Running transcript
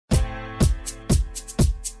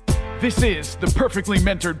This is the Perfectly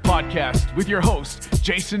Mentored Podcast with your host,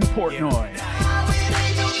 Jason Portnoy.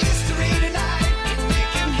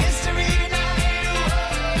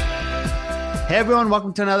 Hey everyone,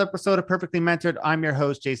 welcome to another episode of Perfectly Mentored. I'm your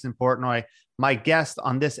host, Jason Portnoy. My guest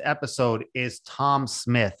on this episode is Tom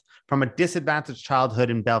Smith. From a disadvantaged childhood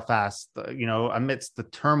in Belfast, amidst the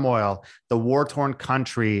turmoil, the war-torn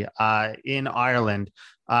country in Ireland,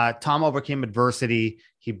 Tom overcame adversity.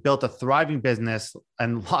 He built a thriving business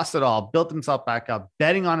and lost it all, built himself back up,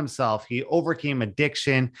 betting on himself. He overcame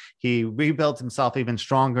addiction. He rebuilt himself even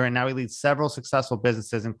stronger. And now he leads several successful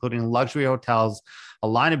businesses, including luxury hotels, a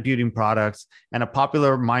line of beauty products, and a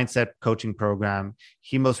popular mindset coaching program.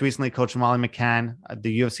 He most recently coached Molly McCann,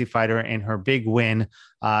 the UFC fighter, in her big win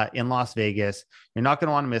in Las Vegas. You're not going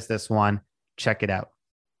to want to miss this one. Check it out.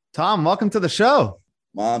 Tom, welcome to the show.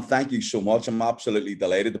 Man, thank you so much. I'm absolutely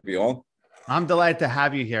delighted to be on. I'm delighted to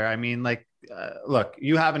have you here. I mean, look,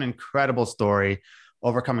 you have an incredible story,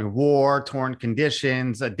 overcoming war, torn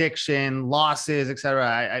conditions, addiction, losses,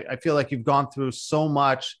 etc. I feel like you've gone through so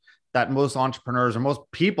much that most entrepreneurs or most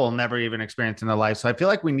people never even experience in their life. So I feel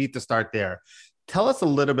like we need to start there. Tell us a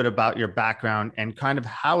little bit about your background and kind of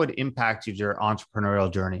how it impacted your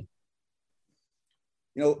entrepreneurial journey.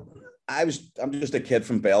 I'm just a kid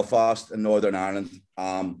from Belfast in Northern Ireland.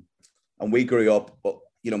 And we grew up,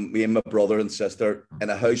 me and my brother and sister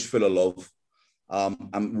in a house full of love.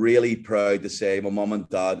 I'm really proud to say my mum and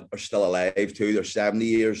dad are still alive too. They're 70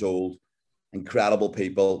 years old, incredible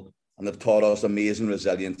people, and they've taught us amazing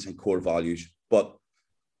resilience and core values. But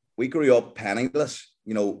we grew up penniless.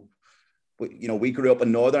 We grew up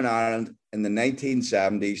in Northern Ireland in the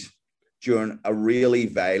 1970s during a really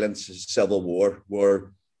violent civil war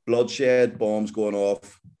where bloodshed, bombs going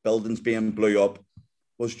off, buildings being blew up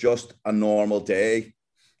was just a normal day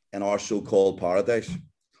in our so-called paradise.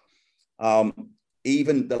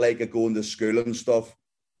 Even the like of going to school and stuff,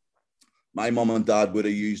 my mum and dad would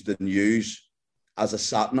have used the news as a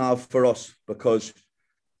sat nav for us because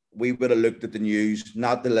we would have looked at the news,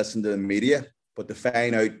 not to listen to the media, but to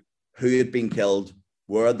find out who had been killed,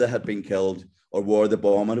 where they had been killed, or where the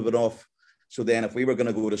bomb had went off. So then if we were going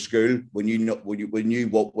to go to school, we knew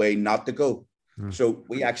what way not to go. So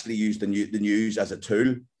we actually used the news as a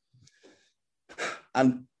tool.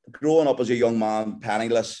 And growing up as a young man,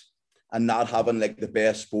 penniless, and not having like the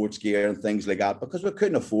best sports gear and things like that, because we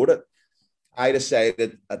couldn't afford it, I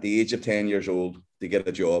decided at the age of 10 years old to get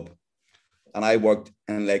a job. And I worked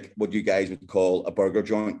in like what you guys would call a burger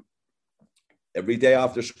joint. Every day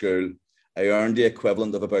after school, I earned the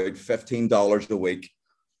equivalent of about $15 a week.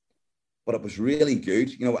 But it was really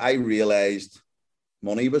good. I realized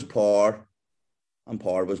money was power and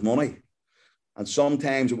power was money. And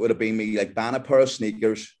sometimes it would have been me like buying a pair of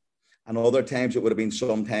sneakers. And other times it would have been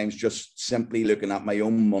sometimes just simply looking at my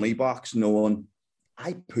own money box, knowing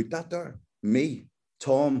I put that there. Me,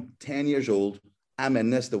 Tom, 10 years old, I'm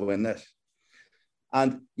in this to win this.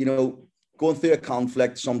 And, going through a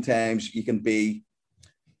conflict, sometimes you can be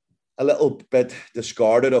a little bit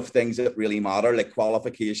discarded of things that really matter, like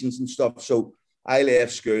qualifications and stuff. So I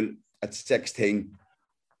left school at 16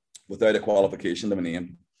 without a qualification to my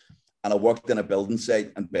name. And I worked in a building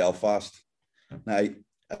site in Belfast. Now,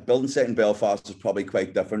 a building site in Belfast is probably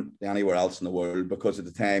quite different than anywhere else in the world because at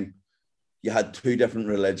the time, you had two different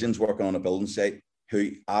religions working on a building site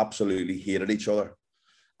who absolutely hated each other.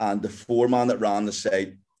 And the foreman that ran the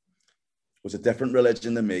site was a different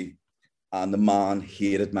religion than me. And the man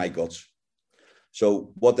hated my guts.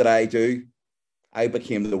 So what did I do? I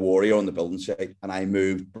became the warrior on the building site and I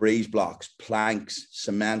moved breeze blocks, planks,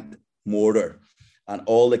 cement, mortar. And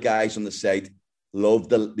all the guys on the site loved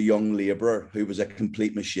the young labourer who was a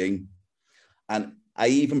complete machine. And I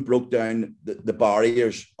even broke down the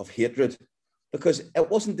barriers of hatred because it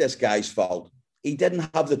wasn't this guy's fault. He didn't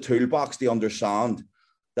have the toolbox to understand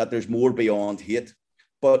that there's more beyond hate.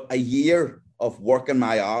 But a year of working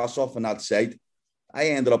my ass off on that site, I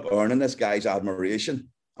ended up earning this guy's admiration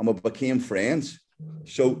and we became friends.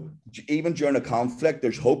 So even during a conflict,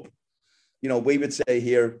 there's hope. We would say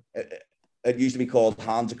here, it used to be called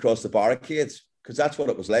hands across the barricades because that's what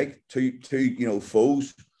it was like, two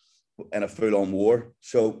foes in a full-on war.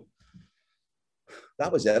 So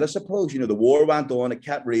that was it, I suppose. The war went on, it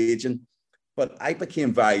kept raging, but I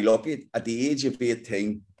became very lucky. At the age of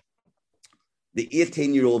 18, the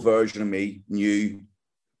 18-year-old version of me knew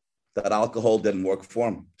that alcohol didn't work for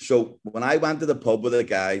him. So when I went to the pub with the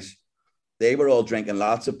guys, they were all drinking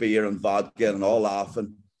lots of beer and vodka and all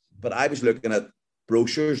laughing. But I was looking at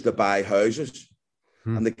brochures to buy houses.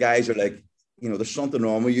 And the guys are like, there's something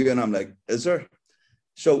wrong with you. And I'm like, is there?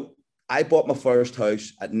 So I bought my first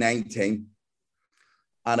house at 19.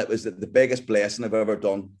 And it was the biggest blessing I've ever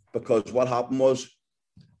done, because what happened was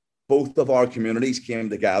both of our communities came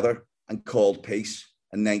together and called peace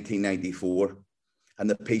in 1994, and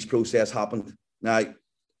the peace process happened. Now,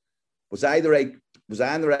 was I in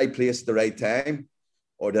the right place at the right time,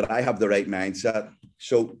 or did I have the right mindset?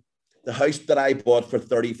 So the house that I bought for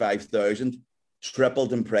 35,000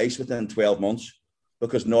 tripled in price within 12 months,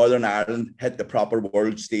 because Northern Ireland hit the proper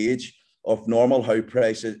world stage of normal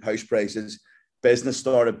house prices. Business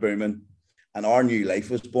started booming, and our new life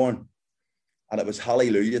was born. And it was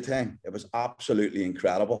hallelujah time. It was absolutely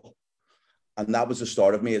incredible. And that was the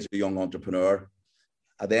start of me as a young entrepreneur.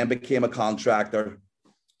 I then became a contractor,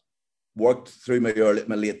 worked through my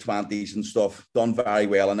late 20s and stuff, done very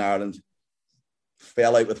well in Ireland,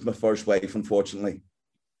 fell out with my first wife, unfortunately.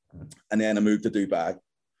 And then I moved to Dubai.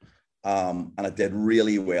 And I did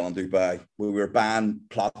really well in Dubai. We were buying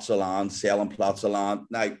plots of land, selling plots of land.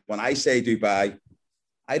 Now, when I say Dubai,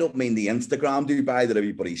 I don't mean the Instagram Dubai that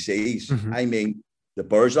everybody sees. Mm-hmm. I mean the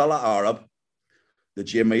Burj Al Arab, the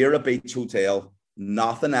Jumeirah Beach Hotel,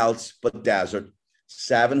 nothing else but desert,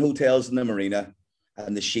 7 hotels in the marina,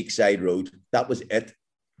 and the Sheikh Side Road. That was it.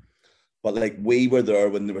 But like, we were there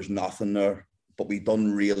when there was nothing there, but we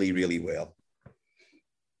done really, really well.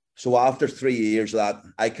 So after 3 years of that,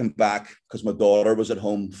 I came back because my daughter was at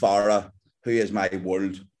home, Farah, who is my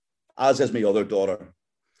world, as is my other daughter.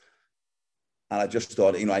 And I just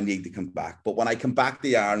thought, I need to come back. But when I came back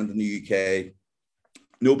to Ireland and the UK,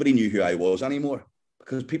 nobody knew who I was anymore,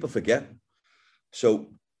 because people forget.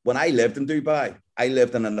 So when I lived in Dubai, I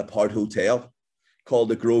lived in an apart hotel called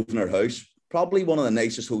the Grosvenor House, probably one of the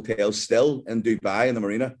nicest hotels still in Dubai in the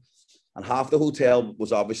marina. And half the hotel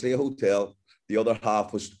was obviously a hotel. The other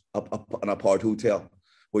half was an apart hotel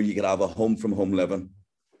where you could have a home from home living.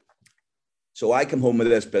 So I came home with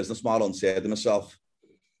this business model and said to myself,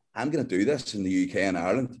 I'm going to do this in the UK and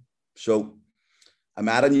Ireland. So I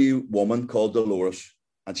met a new woman called Dolores,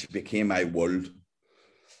 and she became my world.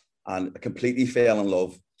 And I completely fell in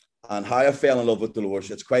love. And how I fell in love with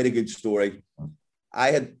Dolores, it's quite a good story.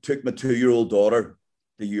 I had took my 2-year-old daughter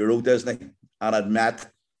to Euro Disney, and I'd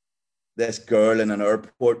met this girl in an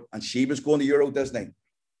airport, and she was going to Euro Disney.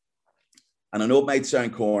 And I know it might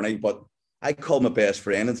sound corny, but I called my best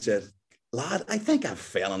friend and said, lad, I think I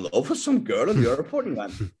fell in love with some girl in the airport. And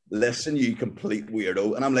went, listen, you complete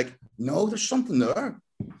weirdo. And I'm like, no, there's something there.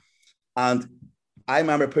 And I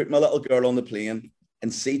remember putting my little girl on the plane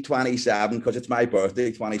in seat 27, because it's my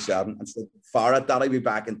birthday, 27, and said, Farah, Daddy'll be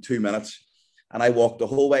back in 2 minutes. And I walked the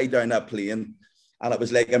whole way down that plane, and it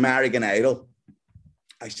was like American Idol.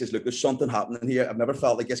 I says, look, there's something happening here. I've never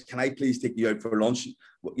felt like this. Can I please take you out for lunch?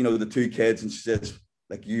 The 2 kids. And she says,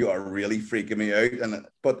 like, you are really freaking me out.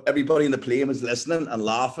 But everybody in the plane was listening and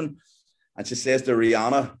laughing. And she says to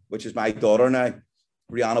Rihanna, which is my daughter now,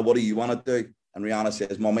 Rihanna, what do you want to do? And Rihanna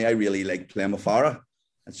says, Mommy, I really like playing with Farah.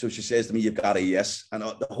 And so she says to me, you've got a yes. And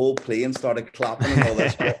the whole plane started clapping and all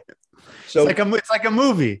this. So it's like a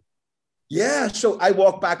movie. Yeah. So I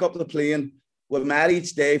walked back up the plane. We met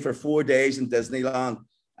each day for 4 days in Disneyland.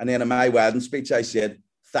 And then in my wedding speech, I said,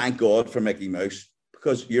 thank God for Mickey Mouse,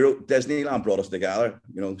 because Disneyland brought us together,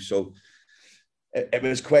 so it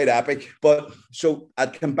was quite epic. But so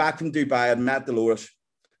I'd come back from Dubai, I'd met Dolores,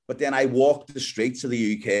 but then I walked the streets of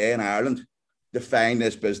the UK and Ireland to find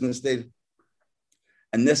this business deal.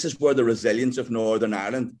 And this is where the resilience of Northern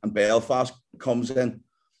Ireland and Belfast comes in,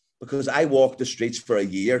 because I walked the streets for a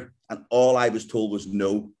year and all I was told was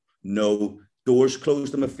no, doors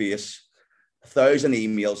closed in my face, 1,000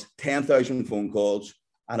 emails, 10,000 phone calls,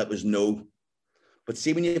 and it was no. But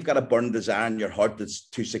see, when you've got a burning desire in your heart that's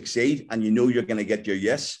to succeed and you're going to get your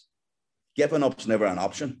yes, giving up's never an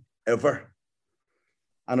option, ever.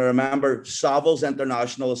 And I remember Savills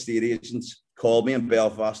International Estate Agents called me in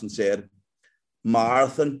Belfast and said,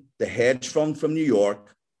 Marathon, the hedge fund from New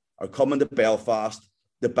York, are coming to Belfast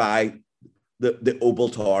to buy the Opal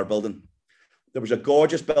Tower building. There was a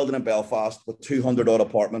gorgeous building in Belfast with 200 odd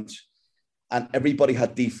apartments, and everybody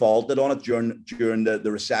had defaulted on it during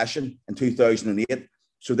the recession in 2008.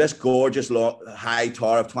 So this gorgeous high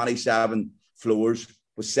tower of 27 floors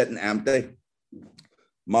was sitting empty.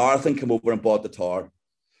 Marathon came over and bought the tower.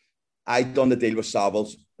 I'd done the deal with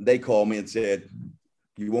Savills. They called me and said,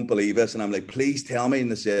 you won't believe this. And I'm like, please tell me.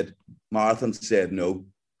 And they said, Marathon said no.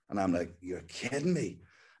 And I'm like, you're kidding me.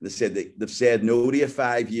 And they said, they've said no to you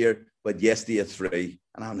 5-year, but yes to you 3.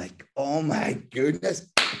 And I'm like, oh my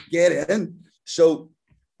goodness, get in. So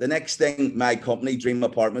the next thing, my company, Dream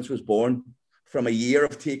Apartments, was born. From a year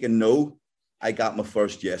of taking no, I got my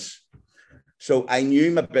first yes. So I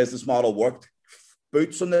knew my business model worked.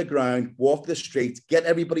 Boots on the ground, walk the streets, get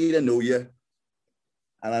everybody to know you.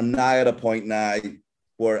 And I'm now at a point now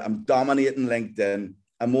where I'm dominating LinkedIn.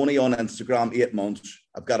 I'm only on Instagram 8 months.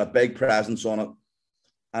 I've got a big presence on it.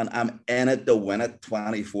 And I'm in it to win it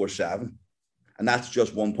 24/7. And that's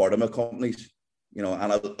just one part of my companies. You know,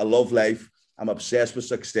 and I love life. I'm obsessed with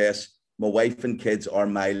success. My wife and kids are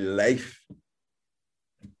my life.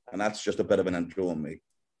 And that's just a bit of an intro on me.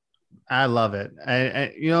 I love it.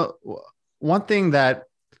 And you know, one thing that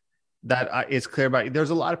is clear about, there's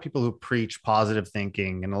a lot of people who preach positive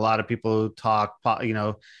thinking and a lot of people who talk, you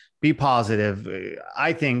know, be positive.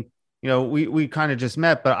 I think, you know, we kind of just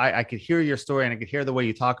met, but I could hear your story and I could hear the way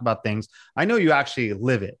you talk about things. I know you actually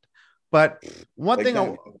live it. But one thing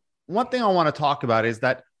I want to talk about is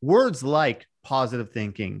that words like positive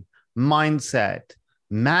thinking, mindset,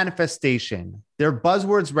 manifestation, they're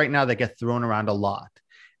buzzwords right now that get thrown around a lot.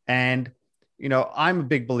 And, you know, I'm a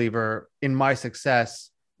big believer in my success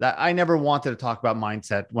that I never wanted to talk about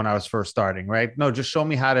mindset when I was first starting, right? No, just show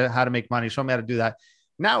me how to make money, show me how to do that.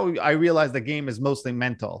 Now I realize the game is mostly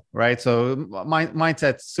mental, right? So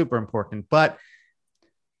mindset's super important, but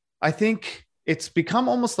I think it's become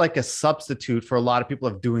almost like a substitute for a lot of people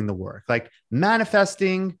of doing the work. Like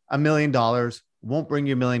manifesting $1 million won't bring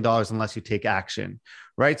you $1 million unless you take action,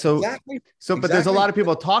 right? So, exactly. But there's a lot of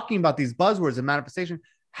people talking about these buzzwords and manifestation.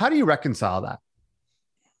 How do you reconcile that?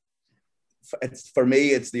 For me,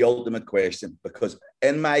 it's the ultimate question, because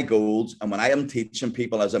in my goals and when I am teaching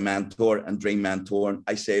people as a mentor and dream mentoring,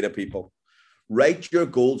 I say to people, write your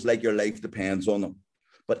goals like your life depends on them.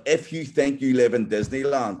 But if you think you live in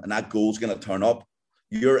Disneyland and that goal's going to turn up,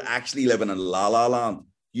 you're actually living in La La Land.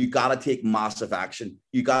 You got to take massive action.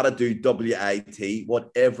 You got to do WIT,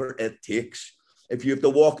 whatever it takes. If you have to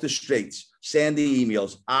walk the streets, send the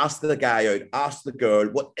emails, ask the guy out, ask the girl,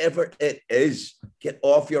 whatever it is, get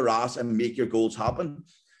off your ass and make your goals happen.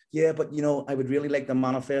 Yeah, but, you know, I would really like to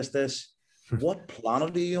manifest this. What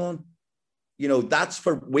planet are you on? You know, that's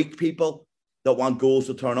for weak people that want goals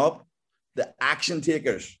to turn up. The action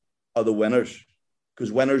takers are the winners,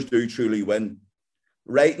 because winners do truly win.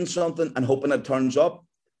 Writing something and hoping it turns up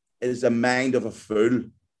is the mind of a fool.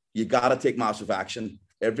 You got to take massive action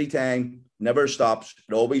every time, never stops.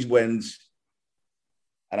 It always wins.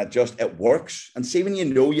 And it works. And see, when you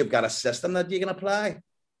know you've got a system that you can apply,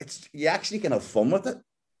 you actually can have fun with it,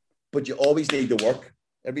 but you always need to work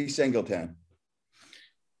every single time.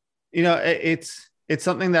 You know, it's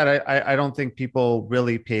something that I don't think people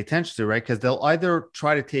really pay attention to, right? Because they'll either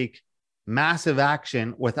try to take massive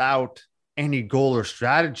action without any goal or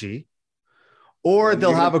strategy, or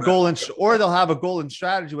they'll have a goal and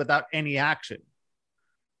strategy without any action.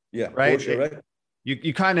 Yeah, right. Course, right.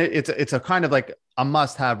 You kind of, it's a kind of like a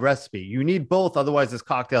must-have recipe. You need both, otherwise this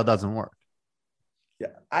cocktail doesn't work. Yeah,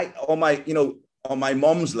 on my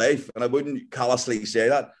mom's life, and I wouldn't callously say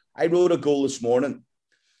that, I wrote a goal this morning.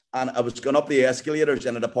 And I was going up the escalators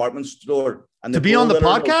in a department store. And to be on the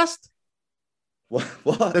podcast? What?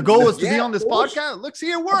 The goal was to be on this podcast? Look, see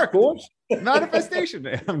your work. Manifestation.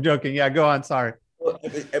 I'm joking. Yeah, go on. Sorry.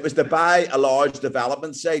 It was to buy a large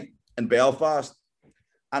development site in Belfast.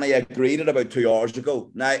 And I agreed it about 2 hours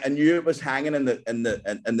ago. Now, I knew it was hanging in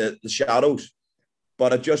the shadows.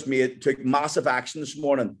 But I just took massive action this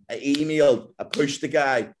morning. I emailed, I pushed the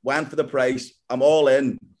guy, went for the price. I'm all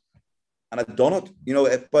in. And I've done it, you know,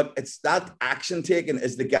 but it's that action taken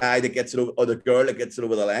is the guy that gets it over, or the girl that gets it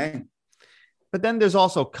over the line. But then there's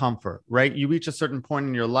also comfort, right? You reach a certain point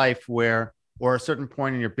in your life or a certain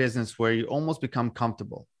point in your business where you almost become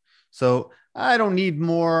comfortable. So I don't need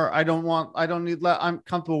more. I don't need less. I'm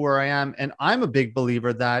comfortable where I am. And I'm a big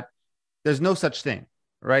believer that there's no such thing,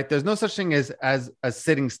 right? There's no such thing as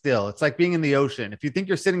sitting still. It's like being in the ocean. If you think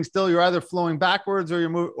you're sitting still, you're either flowing backwards or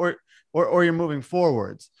you're moving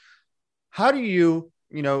forwards. How do you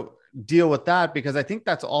deal with that? Because I think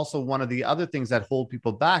that's also one of the other things that hold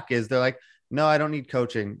people back is they're like, no, I don't need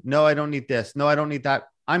coaching. No, I don't need this. No, I don't need that.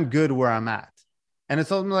 I'm good where I'm at. And it's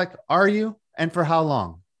something like, are you? And for how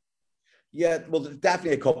long? Yeah, well, there's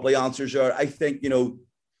definitely a couple of answers there. I think,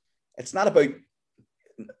 it's not about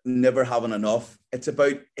never having enough. It's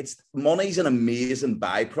money's an amazing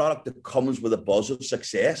byproduct that comes with a buzz of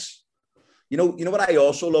success. You know what I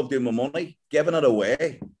also love doing with money? Giving it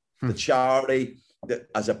away. The charity,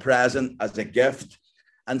 as a present, as a gift,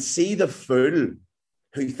 and see the fool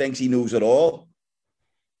who thinks he knows it all.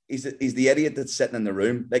 He's the idiot that's sitting in the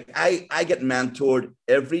room. Like I get mentored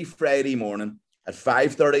every Friday morning at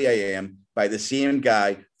 5:30 a.m. by the same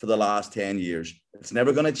guy for the last 10 years. It's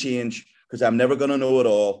never going to change because I'm never going to know it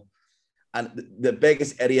all. And the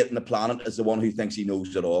biggest idiot on the planet is the one who thinks he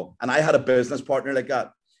knows it all. And I had a business partner like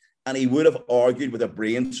that, and he would have argued with a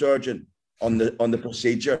brain surgeon on the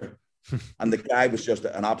procedure. And the guy was just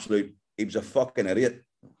an absolute, he was a fucking idiot.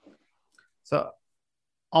 So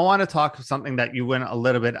I want to talk something that you went a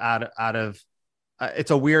little bit out of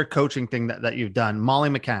it's a weird coaching thing that you've done. Molly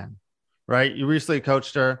McCann, right? You recently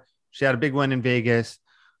coached her. She had a big win in Vegas.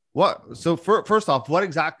 First off, what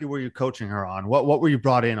exactly were you coaching her on? What were you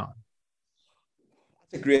brought in on?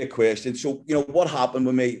 That's a great question. So, what happened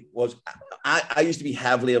with me was I used to be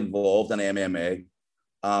heavily involved in MMA.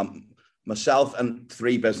 Myself and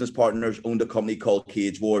 3 business partners owned a company called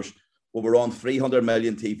Cage Wars, where we're on 300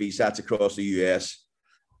 million TV sets across the US.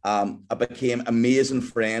 I became amazing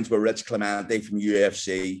friends with Rich Clemente from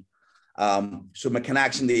UFC. So my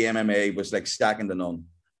connection to the MMA was like second to none.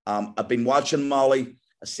 I've been watching Molly.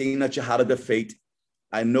 I've seen that she had a defeat.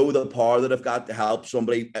 I know the power that I've got to help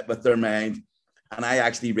somebody with their mind. And I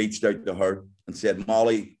actually reached out to her and said,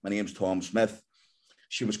 Molly, my name's Tom Smith.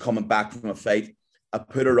 She was coming back from a fight. I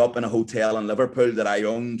put her up in a hotel in Liverpool that I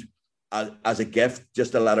owned as a gift,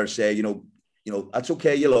 just to let her say, that's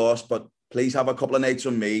okay, you lost, but please have a couple of nights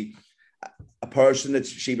on me. A person that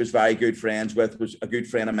she was very good friends with was a good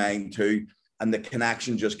friend of mine too. And the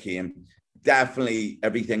connection just came. Definitely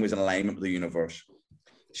everything was in alignment with the universe.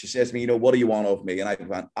 She says to me, what do you want of me? And I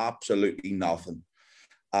went, absolutely nothing.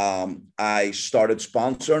 I started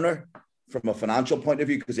sponsoring her from a financial point of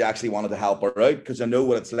view because I actually wanted to help her out, because I know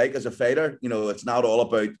what it's like as a fighter. It's not all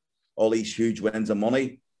about all these huge wins and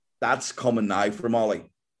money. That's coming now for Molly.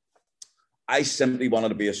 I simply wanted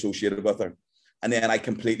to be associated with her. And then I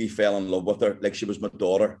completely fell in love with her. Like she was my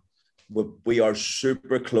daughter. We are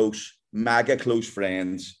super close, mega close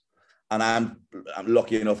friends. And I'm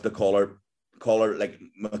lucky enough to call her like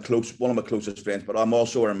one of my closest friends, but I'm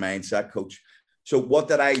also her mindset coach. So what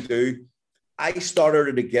did I do? I started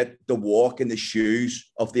her to get the walk in the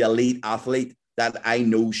shoes of the elite athlete that I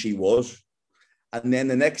know she was. And then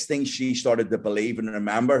the next thing, she started to believe and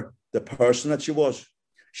remember the person that she was.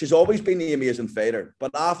 She's always been the amazing fighter,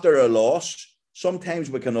 but after a loss, sometimes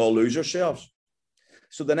we can all lose ourselves.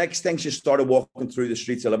 So the next thing, she started walking through the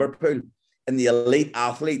streets of Liverpool and the elite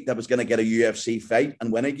athlete that was going to get a UFC fight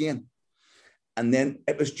and win again. And then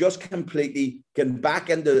it was just completely getting back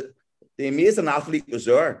into the amazing athlete was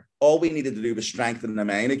there. All we needed to do was strengthen the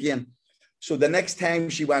mind again. So the next time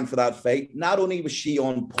she went for that fight, not only was she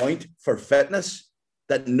on point for fitness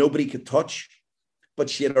that nobody could touch, but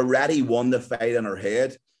she had already won the fight in her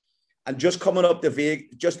head. And just coming up to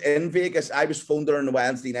Vegas, just in Vegas, I was phoned her on the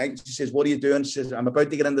Wednesday night. She says, what are you doing? She says, I'm about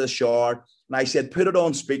to get into the shower. And I said, put it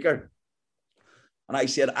on speaker. And I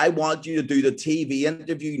said, I want you to do the TV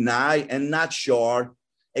interview now in that shower,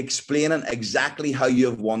 explaining exactly how you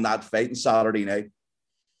have won that fight on Saturday night.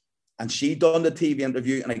 And she done the TV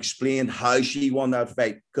interview and explained how she won that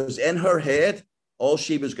fight. Because in her head, all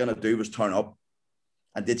she was going to do was turn up.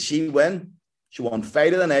 And did she win? She won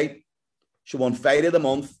fight of the night. She won fight of the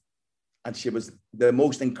month. And she was the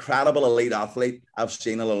most incredible elite athlete I've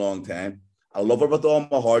seen in a long time. I love her with all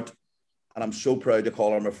my heart. And I'm so proud to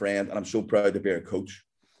call her my friend. And I'm so proud to be her coach.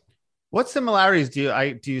 What similarities do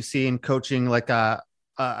you see in coaching, like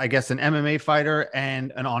I guess an MMA fighter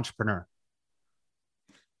and an entrepreneur?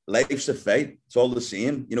 Life's a fight. It's all the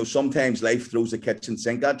same. Sometimes life throws the kitchen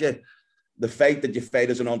sink at you. The fight that you fight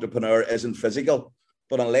as an entrepreneur isn't physical.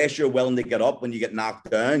 But unless you're willing to get up when you get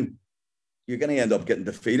knocked down, you're going to end up getting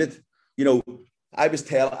defeated. I was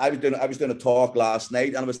doing a talk last night,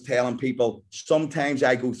 and I was telling people sometimes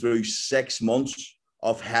I go through 6 months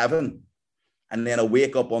of heaven, and then I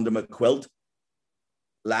wake up under my quilt,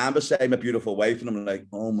 lying beside my beautiful wife, and I'm like,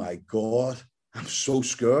 oh my God, I'm so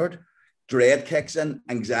scared. Dread kicks in,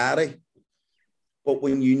 anxiety. But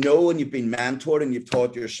when you know and you've been mentored and you've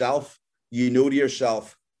taught yourself, you know to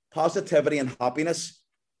yourself, positivity and happiness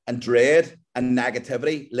and dread and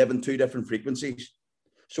negativity live in 2 different frequencies.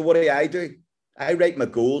 So what do? I write my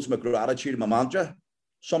goals, my gratitude, and my mantra.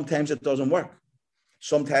 Sometimes it doesn't work.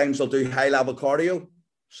 Sometimes I'll do high-level cardio.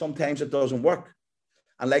 Sometimes it doesn't work.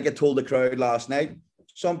 And like I told the crowd last night,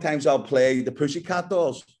 sometimes I'll play the Pussycat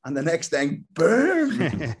Dolls, and the next thing, boom.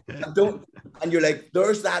 And you're like,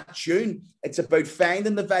 there's that tune. It's about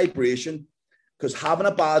finding the vibration, because having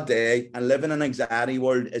a bad day and living in an anxiety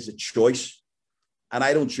world is a choice. And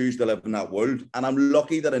I don't choose to live in that world. And I'm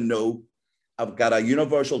lucky that I know I've got a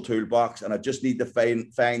universal toolbox, and I just need to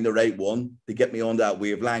find the right one to get me on that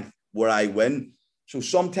wavelength where I win. So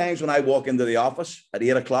sometimes when I walk into the office at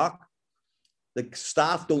 8 o'clock, the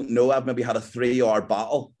staff don't know I've maybe had a 3-hour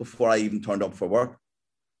battle before I even turned up for work.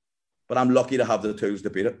 But I'm lucky to have the tools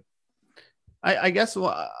to beat it. I guess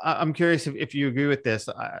I'm curious if you agree with this.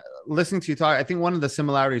 Listening to you talk, I think one of the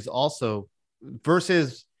similarities also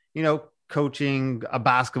versus, coaching a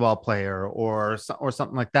basketball player or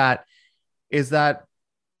something like that, is that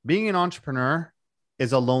being an entrepreneur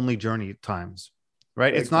is a lonely journey at times,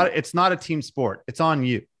 right? It's not a team sport. It's on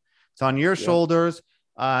you. It's on your shoulders.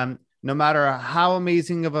 No matter how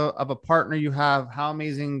amazing of a partner you have, how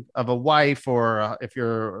amazing of a wife, or if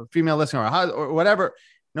you're a female listener or whatever,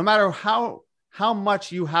 no matter how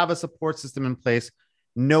much you have a support system in place,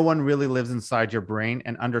 no one really lives inside your brain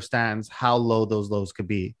and understands how low those lows could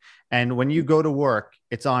be. And when you go to work,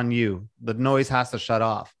 it's on you. The noise has to shut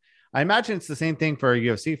off. I imagine it's the same thing for a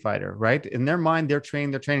UFC fighter, right? In their mind, they're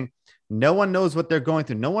training. No one knows what they're going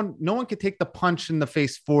through. No one can take the punch in the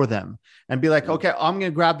face for them and be like, okay, I'm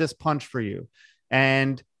going to grab this punch for you.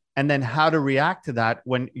 And then how to react to that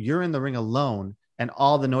when you're in the ring alone and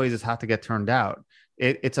all the noises have to get turned out.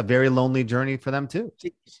 It's a very lonely journey for them too.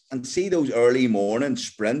 And see those early morning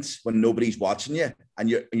sprints when nobody's watching you and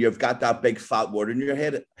you've got that big fat word in your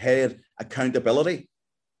head, accountability.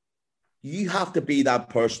 You have to be that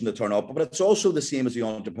person to turn up. But it's also the same as the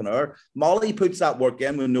entrepreneur. Molly puts that work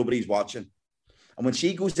in when nobody's watching. And when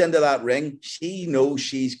she goes into that ring, she knows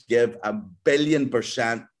she's give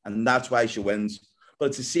 1,000,000,000%, and that's why she wins. But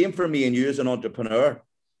it's the same for me and you as an entrepreneur.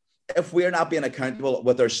 If we're not being accountable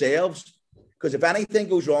with ourselves, because if anything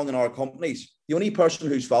goes wrong in our companies, the only person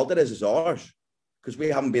whose fault it is ours, because we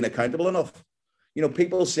haven't been accountable enough. You know,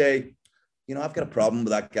 people say, you know, I've got a problem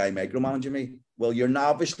with that guy micromanaging me. Well, you're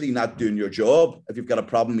obviously not doing your job if you've got a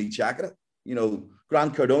problem me checking it. You know,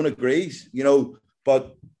 Grant Cardone agrees, you know,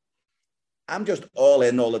 but I'm just all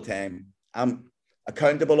in all the time. I'm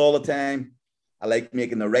accountable all the time. I like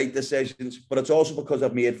making the right decisions, but it's also because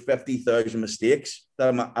I've made 50,000 mistakes that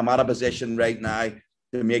I'm at a position right now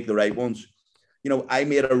to make the right ones. You know, I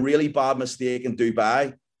made a really bad mistake in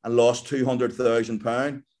Dubai and lost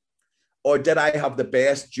 £200,000. Or did I have the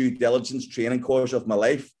best due diligence training course of my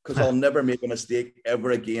life? Because I'll never make a mistake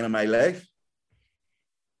ever again in my life.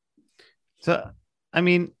 So, I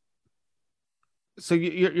mean, so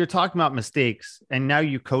you're talking about mistakes, and now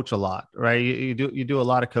you coach a lot, right? You do a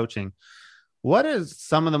lot of coaching. What is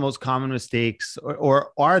some of the most common mistakes,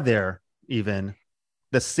 or are there even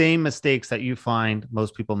the same mistakes that you find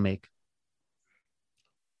most people make?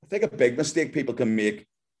 I think a big mistake people can make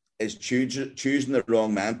is choosing the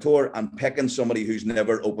wrong mentor and picking somebody who's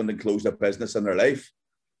never opened and closed a business in their life,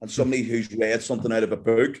 and somebody who's read something out of a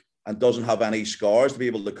book and doesn't have any scars to be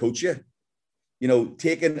able to coach you. You know,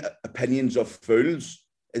 taking opinions of fools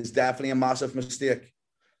is definitely a massive mistake.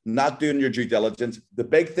 Not doing your due diligence. The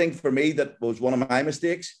big thing for me that was one of my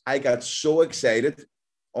mistakes, I got so excited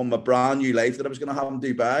on my brand new life that I was going to have in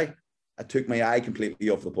Dubai, I took my eye completely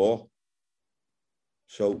off the ball.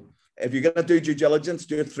 So if you're going to do due diligence,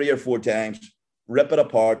 do it 3 or 4 times, rip it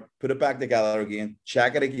apart, put it back together again,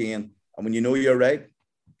 check it again. And when you know you're right,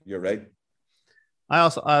 you're right. I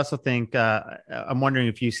also think I'm wondering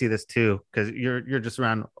if you see this too, because you're just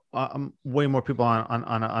around way more people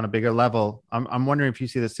on a bigger level. I'm wondering if you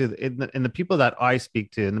see this too. In the people that I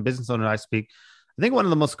speak to, in the business owners I speak, I think one of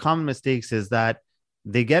the most common mistakes is that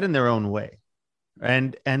they get in their own way.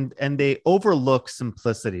 And they overlook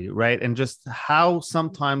simplicity, right? And just how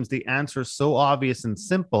sometimes the answer is so obvious and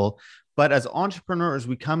simple, but as entrepreneurs,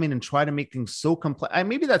 we come in and try to make things so complex. And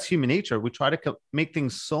maybe that's human nature. We try to make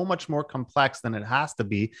things so much more complex than it has to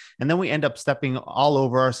be, and then we end up stepping all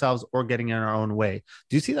over ourselves or getting in our own way.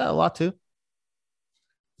 Do you see that a lot too?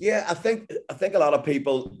 Yeah, I think a lot of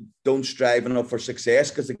people don't strive enough for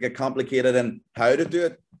success because they get complicated in how to do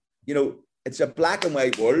it. You know, it's a black and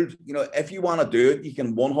white world. You know, if you want to do it, you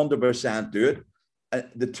can 100% do it.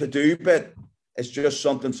 The to-do bit is just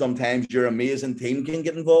something sometimes your amazing team can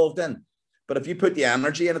get involved in. But if you put the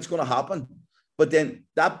energy in, it's going to happen. But then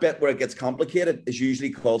that bit where it gets complicated is usually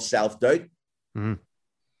called self-doubt. Mm-hmm.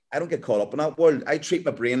 I don't get caught up in that world. I treat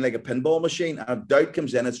my brain like a pinball machine. And if doubt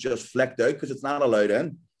comes in, it's just flicked out because it's not allowed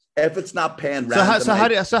in. If it's not paying rent. So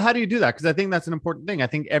how do you do that? Because I think that's an important thing. I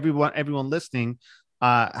think everyone listening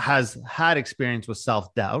has had experience with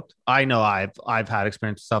self-doubt. I know I've had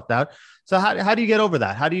experience with self-doubt. So how do you get over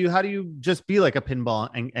that? How do you just be like a pinball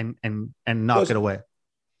and not get away?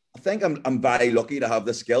 I think I'm very lucky to have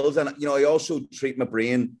the skills. And, you know, I also treat my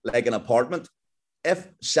brain like an apartment. If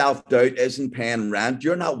self-doubt isn't paying rent,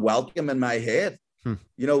 you're not welcome in my head.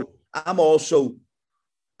 You know, I'm also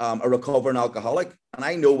a recovering alcoholic, and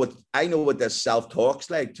I know what this self-talk's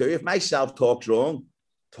like too. If my self-talk's wrong,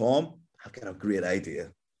 Tom, I've got a great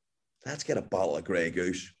idea. Let's get a bottle of Grey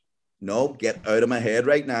Goose. No, get out of my head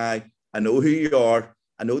right now. I know who you are.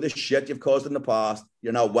 I know the shit you've caused in the past.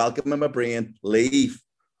 You're not welcome in my brain. Leave.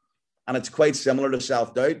 And it's quite similar to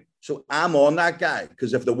self-doubt. So I'm on that guy,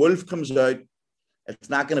 because if the wolf comes out, It's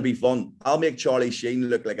not going to be fun. I'll make Charlie Sheen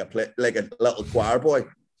look like a little choir boy.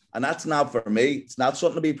 And that's not for me. It's not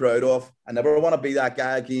something to be proud of. I never want to be that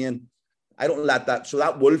guy again. I don't let that. So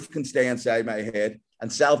that wolf can stay inside my head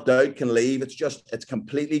and self-doubt can leave. It's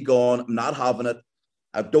completely gone. I'm not having it.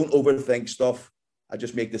 I don't overthink stuff. I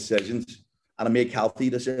just make decisions and I make healthy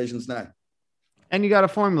decisions now. And you got a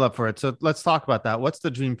formula for it. So let's talk about that. What's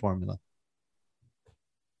the dream formula?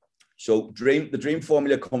 So the dream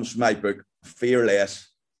formula comes from my book, Fearless.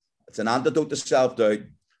 It's an antidote to self-doubt.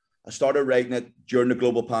 I started writing it during the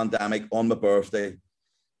global pandemic on my birthday.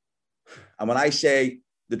 And when I say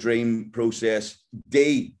the dream process,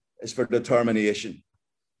 D is for determination.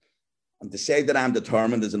 And to say that I'm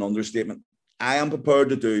determined is an understatement. I am prepared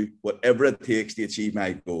to do whatever it takes to achieve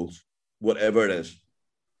my goals, whatever it is.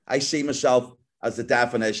 I see myself as the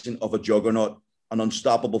definition of a juggernaut, an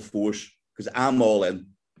unstoppable force, because I'm all in.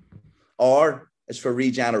 R is for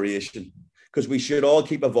regeneration, because we should all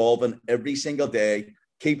keep evolving every single day,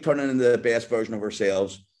 keep turning into the best version of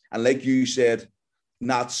ourselves. And like you said,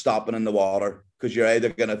 not stopping in the water, because you're either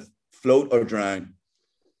going to float or drown.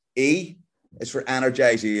 E is for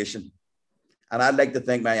energization. And I'd like to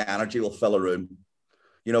think my energy will fill a room.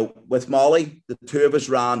 You know, with Molly, the two of us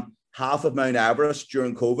ran half of Mount Everest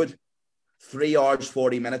during COVID, 3 hours,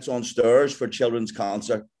 40 minutes on stairs for children's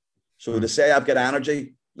cancer. So to say I've got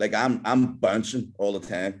energy, like I'm bouncing all the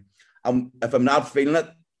time. If I'm not feeling it,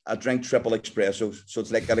 I drink triple espressos. So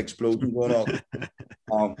it's like that explosion going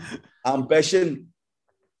on. Ambition.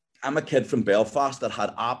 I'm a kid from Belfast that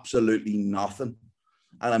had absolutely nothing.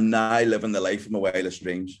 And I'm now living the life of my wildest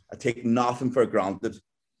dreams. I take nothing for granted.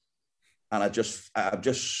 And I'm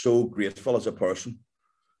just so grateful as a person.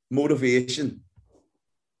 Motivation.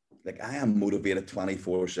 Like I am motivated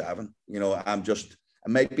 24/7. You know, it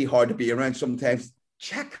might be hard to be around sometimes.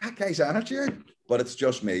 Check that guy's energy out, but it's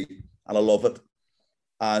just me and I love it.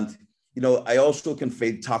 And, you know, I also can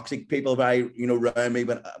feed toxic people around me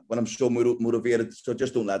when I'm so motivated. So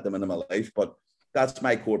just don't let them into my life. But that's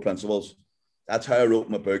my core principles. That's how I wrote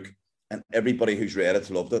my book, and everybody who's read it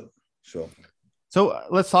loved it. So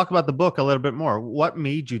let's talk about the book a little bit more. What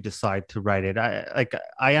made you decide to write it?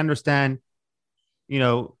 I understand, you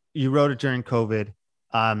know, you wrote it during COVID.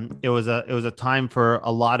 It was a time for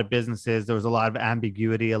a lot of businesses. There was a lot of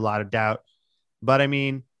ambiguity, a lot of doubt. But I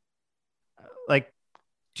mean, like,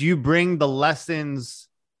 do you bring the lessons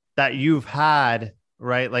that you've had,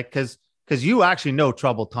 right? Like, because you actually know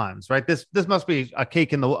troubled times, right? This must be a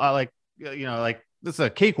cake in the this is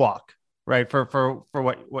a cakewalk, right? For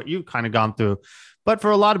what you've kind of gone through. But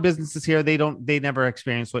for a lot of businesses here, they never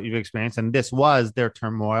experience what you've experienced, and this was their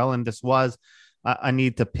turmoil, and this was a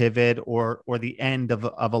need to pivot or the end of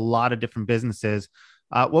a lot of different businesses.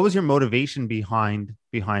 What was your motivation behind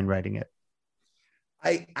writing it?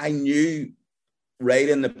 I knew right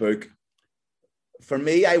in the book, for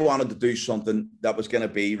me, I wanted to do something that was going to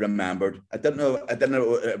be remembered. I didn't know if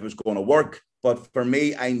it was going to work, but for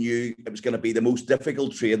me, I knew it was going to be the most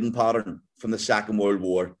difficult trading pattern from the Second World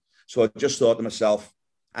War. So I just thought to myself,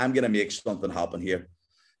 I'm going to make something happen here.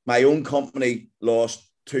 My own company lost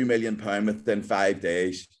 £2 million within 5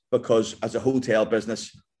 days because as a hotel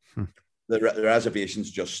business, the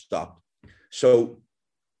reservations just stopped. So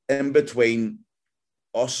in between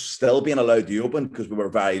us still being allowed to open, because we were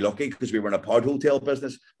very lucky because we were in a pod hotel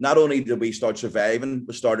business, not only did we start surviving,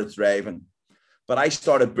 we started thriving. But I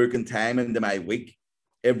started booking time into my week,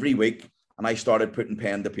 every week, and I started putting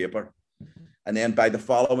pen to paper. And then by the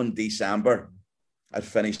following December, I'd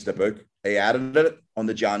finished the book. I edited it on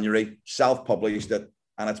the January, self-published it,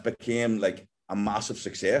 and it's became like a massive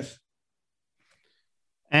success.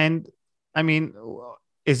 And I mean,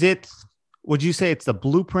 would you say it's the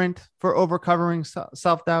blueprint for overcoming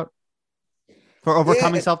self-doubt? For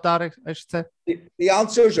overcoming self-doubt, I should say? The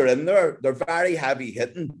answers are in there. They're very heavy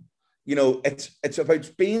hitting. You know, it's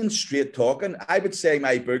about being straight talking. I would say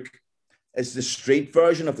my book is the street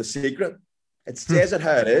version of The Secret. It says it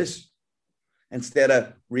how it is instead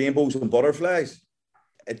of rainbows and butterflies.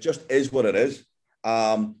 It just is what it is.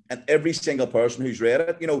 And every single person who's read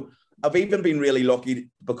it, you know, I've even been really lucky to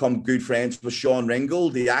become good friends with Sean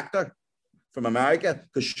Ringgold, the actor from America,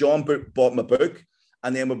 because Sean bought my book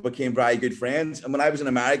and then we became very good friends. And when I was in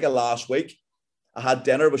America last week, I had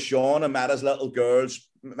dinner with Sean and met his little girls,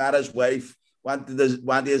 met his wife, went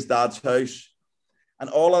to his dad's house. And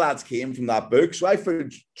all of that came from that book. So I feel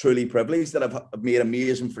truly privileged that I've made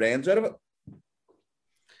amazing friends out of it.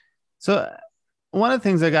 So one of the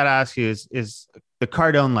things I got to ask you is the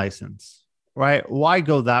Cardone license, right? Why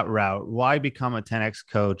go that route? Why become a 10X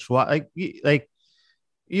coach? Why, like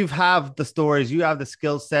you have the stories, you have the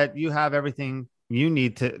skill set, you have everything, you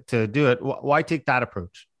need to do it. Why take that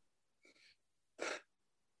approach?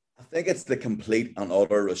 I think it's the complete and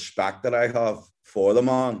utter respect that I have for the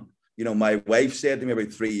man. You know, my wife said to me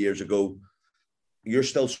about 3 years ago, "You're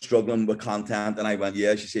still struggling with content." And I went,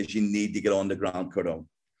 "Yeah." She says, "You need to get on to Grant Cardone."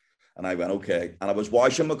 And I went, "Okay." And I was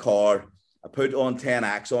washing my car. I put on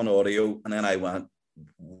 10X on audio. And then I went,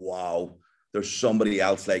 "Wow, there's somebody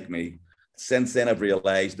else like me." Since then, I've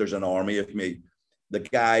realized there's an army of me. The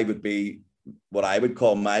guy would be what I would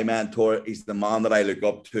call my mentor. He's the man that I look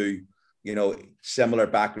up to, you know, similar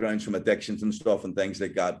backgrounds from addictions and stuff and things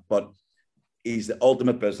like that. But he's the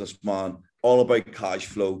ultimate businessman, all about cash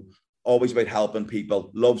flow, always about helping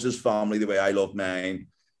people, loves his family the way I love mine.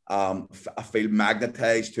 I feel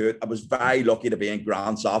magnetized to it. I was very lucky to be in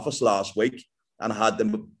Grant's office last week and I had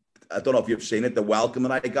them. I don't know if you've seen it. The welcome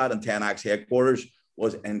that I got in 10X headquarters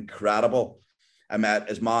was incredible. I met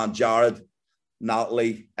his man, Jared,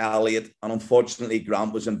 Natalie, Elliot, and unfortunately,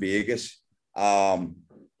 Grant was in Vegas. I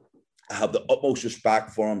have the utmost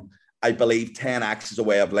respect for him. I believe 10X is a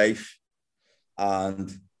way of life.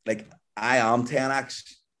 And like, I am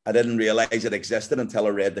 10X. I didn't realize it existed until I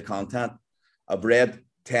read the content. I've read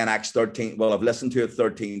 10X 13. Well, I've listened to it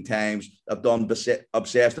 13 times. I've done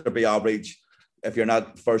Obsessed or Be Average. If you're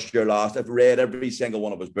not first, you're last. I've read every single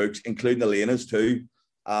one of his books, including Elena's too.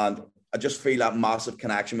 And I just feel that massive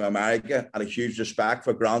connection with America and a huge respect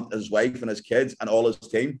for Grant, his wife and his kids and all his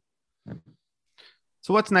team.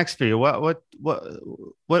 So what's next for you? What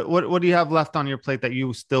do you have left on your plate that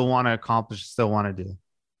you still want to accomplish, still want to do?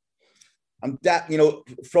 I'm that, you know,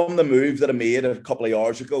 from the move that I made a couple of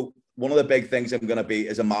years ago, one of the big things I'm going to be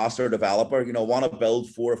is a master developer. You know, I want to build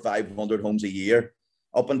 400 or 500 homes a year.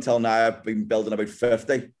 Up until now, I've been building about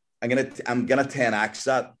 50. I'm gonna 10X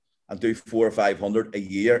that and do 400 or 500 a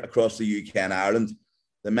year across the UK and Ireland.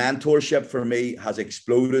 The mentorship for me has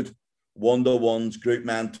exploded. One-to-ones, group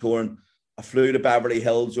mentoring. I flew to Beverly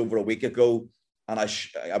Hills over a week ago, and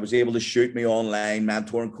I was able to shoot my online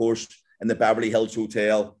mentoring course in the Beverly Hills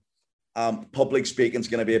Hotel. Public speaking is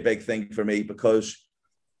going to be a big thing for me because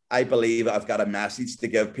I believe I've got a message to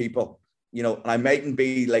give people. You know, and I mightn't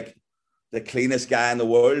be like the cleanest guy in the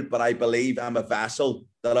world, but I believe I'm a vessel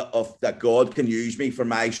that God can use me for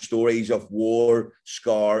my stories of war,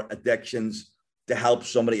 scar, addictions to help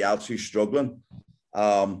somebody else who's struggling.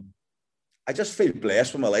 I just feel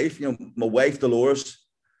blessed with my life. You know, my wife, Dolores,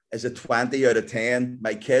 is a 20 out of 10.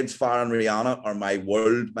 My kids, Farah and Rihanna, are my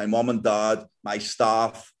world, my mom and dad, my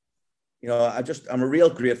staff. You know, I'm a real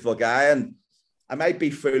grateful guy, and I might be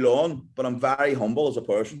full on, but I'm very humble as a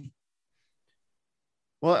person.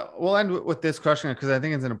 Well, we'll end with this question because I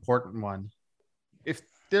think it's an important one. If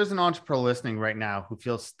there's an entrepreneur listening right now who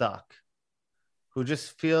feels stuck, who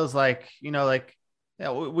just feels like, you know, like,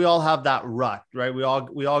 yeah, we all have that rut, right? We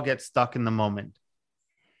all get stuck in the moment.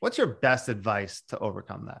 What's your best advice to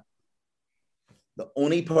overcome that? The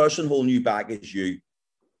only person holding you back is you.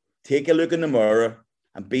 Take a look in the mirror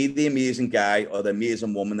and be the amazing guy or the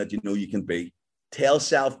amazing woman that you know you can be. Tell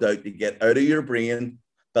self-doubt to get out of your brain.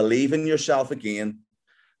 Believe in yourself again.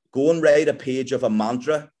 Go and write a page of a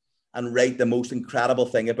mantra and write the most incredible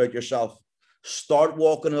thing about yourself. Start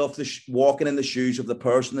walking in the shoes of the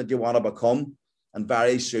person that you want to become, and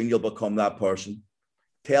very soon you'll become that person.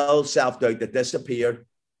 Tell self-doubt to disappear.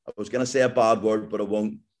 I was going to say a bad word, but I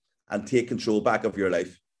won't. And take control back of your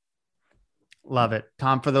life. Love it.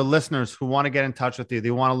 Tom, for the listeners who want to get in touch with you,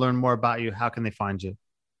 they want to learn more about you, how can they find you?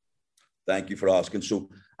 Thank you for asking. So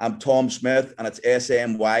I'm Tom Smith, and it's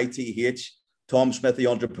SMYTH. Tom Smith, the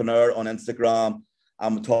entrepreneur, on Instagram.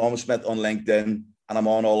 I'm Tom Smith on LinkedIn, and I'm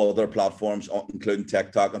on all other platforms, including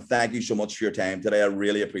TikTok. And thank you so much for your time today. I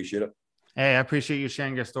really appreciate it. Hey, I appreciate you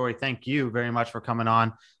sharing your story. Thank you very much for coming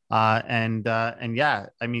on. And yeah,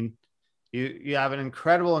 I mean, you have an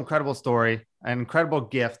incredible story, an incredible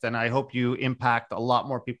gift, and I hope you impact a lot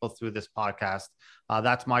more people through this podcast.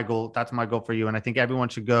 That's my goal. That's my goal for you. And I think everyone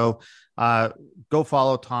should go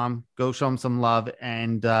follow Tom, go show him some love.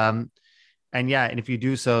 And yeah, and if you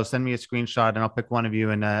do so, send me a screenshot and I'll pick one of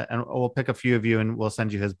you and we'll pick a few of you and we'll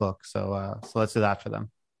send you his book. So let's do that for them.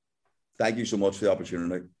 Thank you so much for the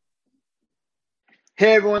opportunity.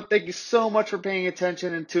 Hey everyone, thank you so much for paying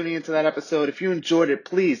attention and tuning into that episode. If you enjoyed it,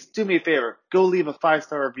 please do me a favor. Go leave a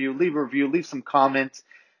 5-star review, leave a review, leave some comments,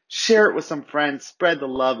 share it with some friends, spread the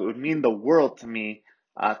love. It would mean the world to me.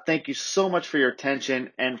 Thank you so much for your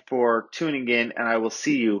attention and for tuning in, and I will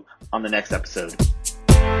see you on the next episode.